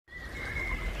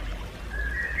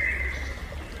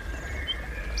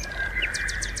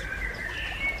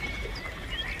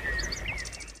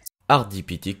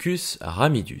Ardipithecus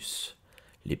ramidus.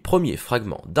 Les premiers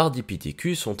fragments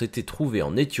d'Ardipithecus ont été trouvés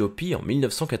en Éthiopie en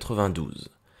 1992.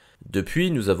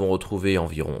 Depuis, nous avons retrouvé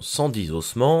environ 110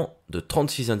 ossements de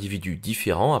 36 individus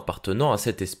différents appartenant à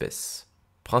cette espèce,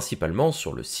 principalement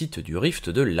sur le site du rift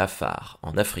de l'Afar,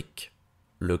 en Afrique.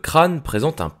 Le crâne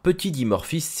présente un petit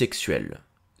dimorphisme sexuel,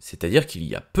 c'est-à-dire qu'il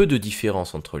y a peu de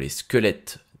différence entre les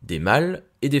squelettes des mâles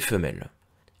et des femelles.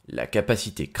 La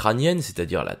capacité crânienne,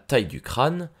 c'est-à-dire la taille du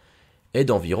crâne, est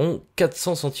d'environ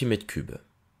 400 cm3.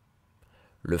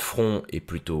 Le front est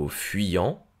plutôt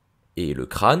fuyant et le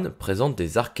crâne présente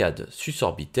des arcades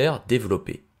susorbitaires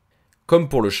développées. Comme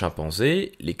pour le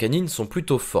chimpanzé, les canines sont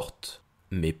plutôt fortes,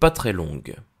 mais pas très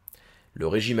longues. Le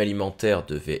régime alimentaire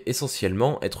devait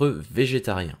essentiellement être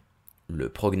végétarien. Le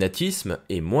prognatisme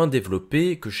est moins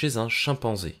développé que chez un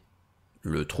chimpanzé.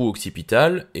 Le trou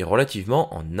occipital est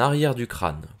relativement en arrière du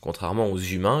crâne, contrairement aux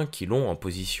humains qui l'ont en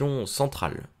position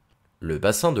centrale. Le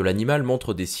bassin de l'animal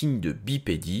montre des signes de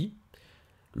bipédie.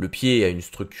 Le pied a une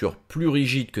structure plus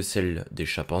rigide que celle des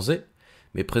chimpanzés,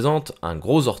 mais présente un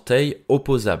gros orteil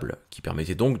opposable, qui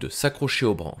permettait donc de s'accrocher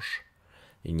aux branches.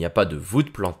 Il n'y a pas de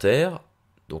voûte plantaire,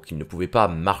 donc il ne pouvait pas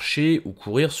marcher ou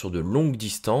courir sur de longues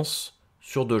distances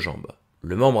sur deux jambes.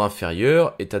 Le membre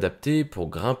inférieur est adapté pour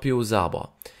grimper aux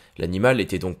arbres. L'animal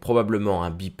était donc probablement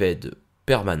un bipède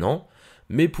permanent,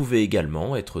 mais pouvait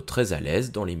également être très à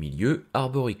l'aise dans les milieux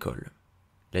arboricoles.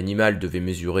 L'animal devait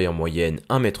mesurer en moyenne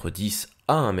 1,10 m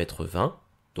à 1,20 m,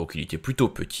 donc il était plutôt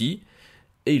petit,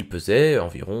 et il pesait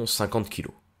environ 50 kg.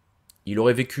 Il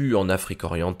aurait vécu en Afrique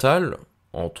orientale,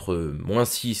 entre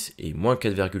 -6 et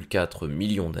 -4,4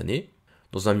 millions d'années,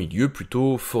 dans un milieu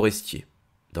plutôt forestier.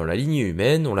 Dans la lignée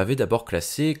humaine, on l'avait d'abord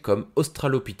classé comme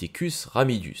Australopithecus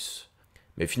ramidus,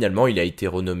 mais finalement il a été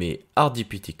renommé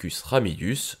Ardipithecus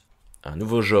ramidus. Un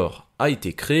nouveau genre a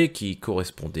été créé qui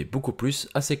correspondait beaucoup plus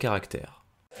à ses caractères.